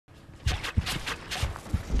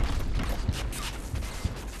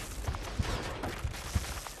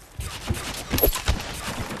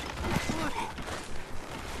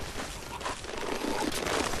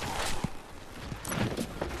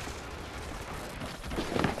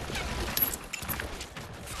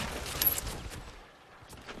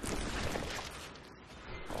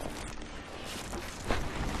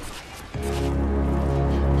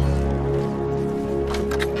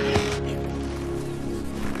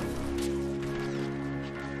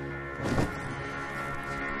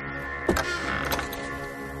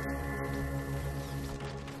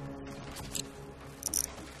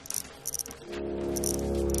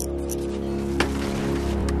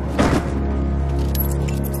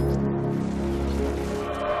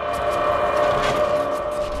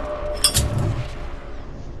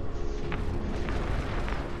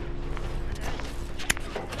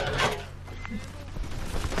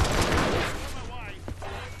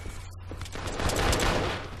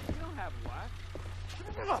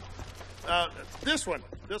This one.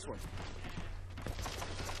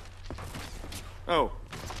 Oh,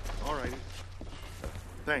 all righty.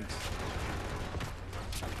 Thanks.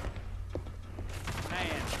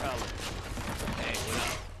 Man, color. Hey, what up?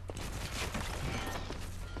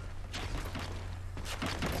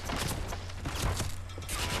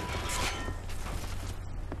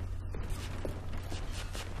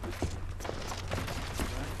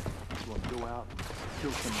 You want to go out and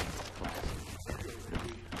kill someone class.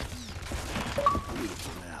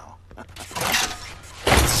 Beautiful now.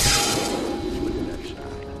 Look at that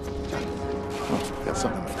shot. Oh, got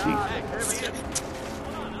something in my teeth.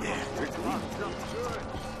 Yeah, they're clean.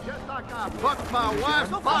 Just like I fucked my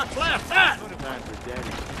wife's box last night. Time for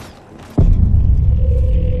daddy.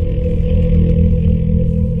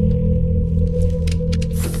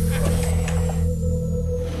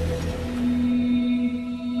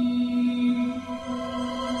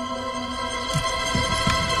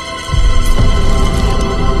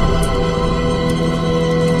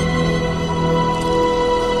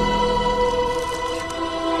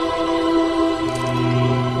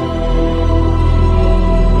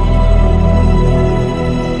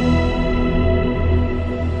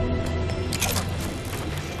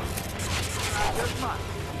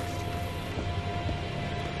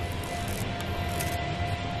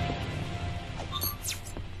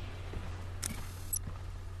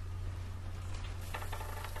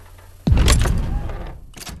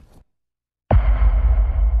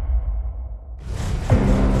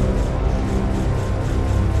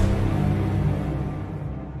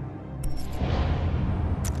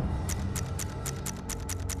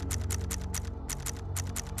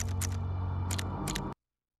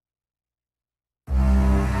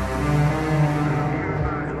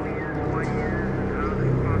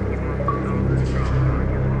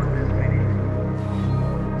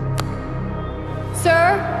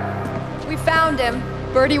 Found him.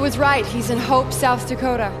 Birdie was right. He's in Hope, South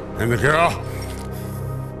Dakota. And the girl?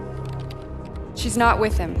 She's not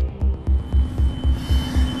with him.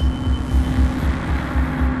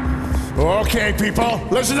 Okay, people,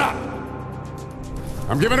 listen up.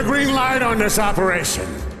 I'm giving a green light on this operation.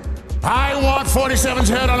 I want 47's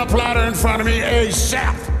head on a platter in front of me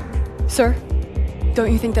ASAP. Sir,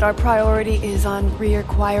 don't you think that our priority is on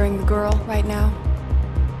reacquiring the girl right now?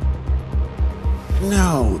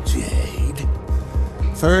 No, Jade.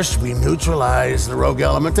 First, we neutralize the rogue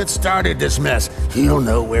element that started this mess. He'll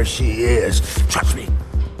know where she is. Trust me.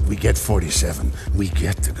 We get 47. We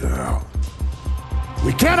get the girl.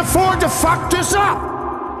 We can't afford to fuck this up!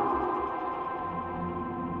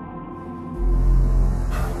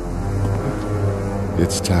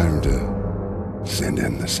 It's time to send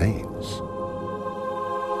in the Saints.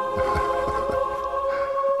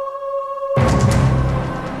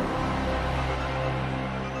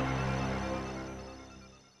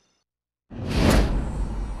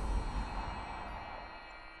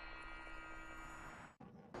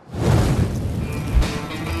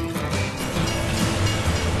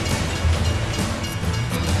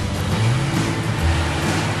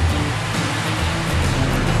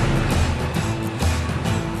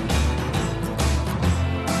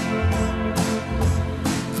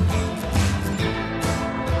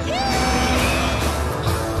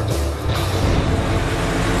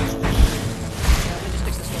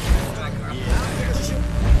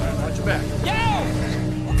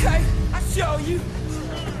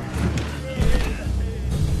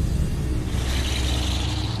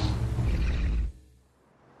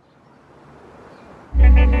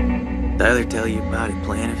 Tyler tell you about a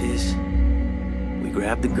plan of his? We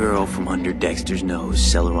grab the girl from under Dexter's nose,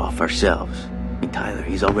 sell her off ourselves. And Tyler,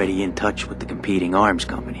 he's already in touch with the competing arms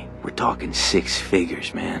company. We're talking 6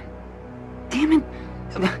 figures, man. Damn it.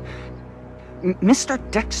 Mr.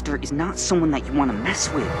 Dexter is not someone that you want to mess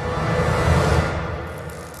with.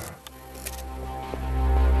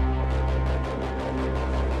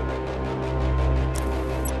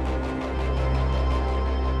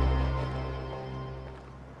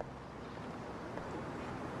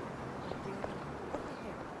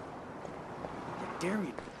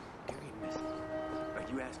 Darian missed. Right,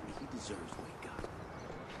 you asked me, he deserves what he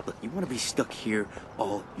got. Look, you want to be stuck here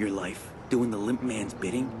all your life, doing the limp man's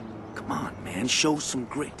bidding? Come on, man, show some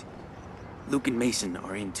grit. Luke and Mason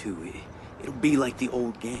are in too. It'll be like the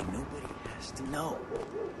old gang. Nobody has to know.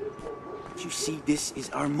 But you see, this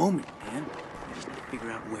is our moment, man. We just need to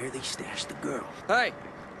figure out where they stashed the girl. Hey,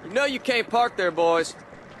 you know you can't park there, boys.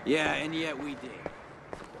 Yeah, and yet we did.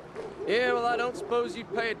 Yeah, well, I don't suppose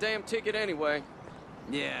you'd pay a damn ticket anyway.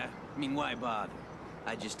 Yeah, I mean, why bother?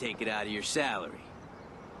 I'd just take it out of your salary.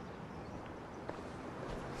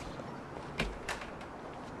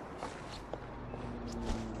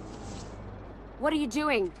 What are you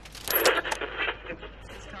doing?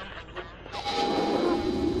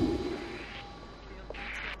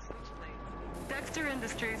 Dexter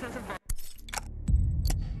Industries has a...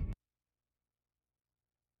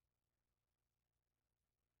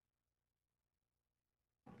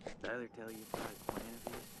 Tyler tell you about his plan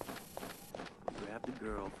of his? We grab the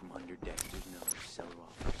girl from under Dexter's nose, sell her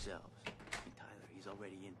off ourselves. And Tyler, he's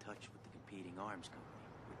already in touch with the competing arms company.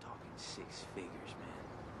 We're talking 6 figures, man.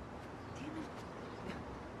 Damn it.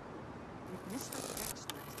 Mr.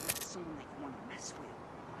 Dexter is not someone that you want to mess with.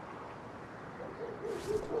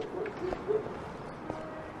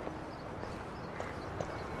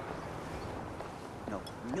 No,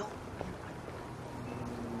 no.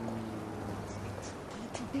 It's way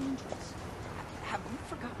too dangerous. Have you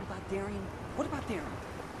forgotten about Darian? What about Darian?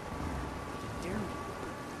 Darren.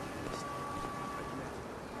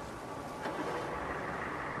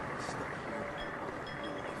 Stuck here all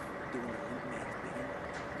your life doing the limp man's bidding.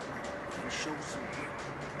 And show some here.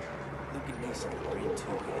 Look at Mason, we're in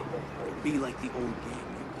 2A. Be like the old gang.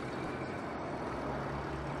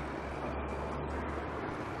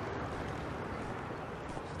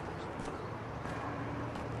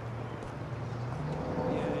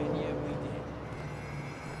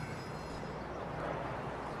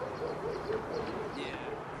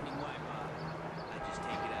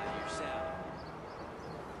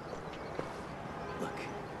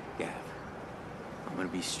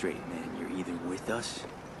 Be straight, man. You're either with us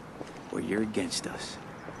or you're against us,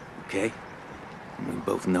 okay? And we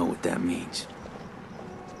both know what that means.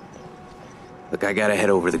 Look, I gotta head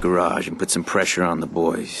over to the garage and put some pressure on the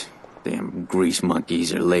boys. Damn grease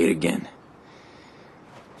monkeys are late again.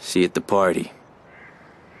 See you at the party.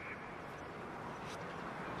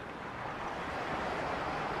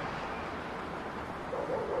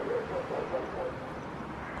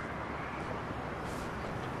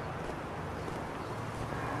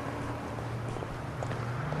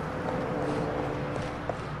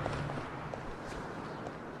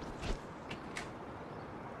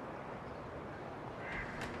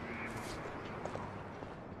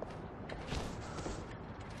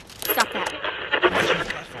 Stop that.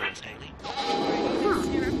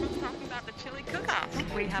 Talking about the chili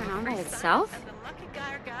cook-off. We have Turn on a by free itself? sign, and the lucky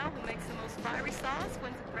guy or gal who makes the most fiery sauce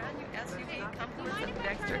wins a brand new SUV compliments of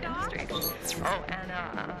Dexter Industries. Oh, and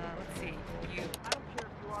let's see, you. I don't care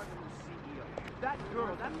if you are the new CEO. That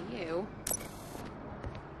girl, that... You.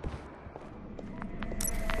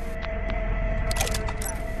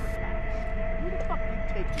 Who the fuck do you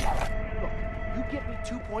take me? Look, you get me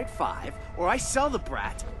 2.5, or I sell the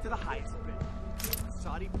brat to the highest bidder.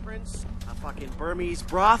 Saudi prince, a fucking Burmese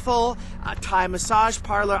brothel, a Thai massage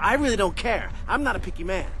parlor. I really don't care. I'm not a picky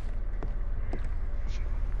man.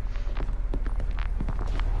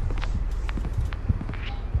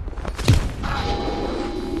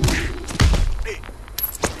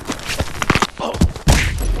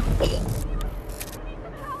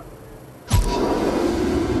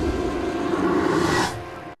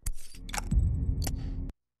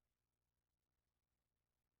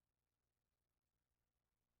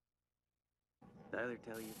 Tyler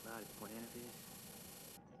tell you about his plan of his?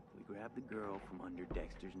 We grab the girl from under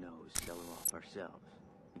Dexter's nose, sell her off ourselves.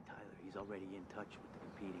 And Tyler, he's already in touch with the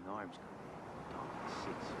competing arms company. We're talking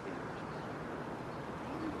 6 figures.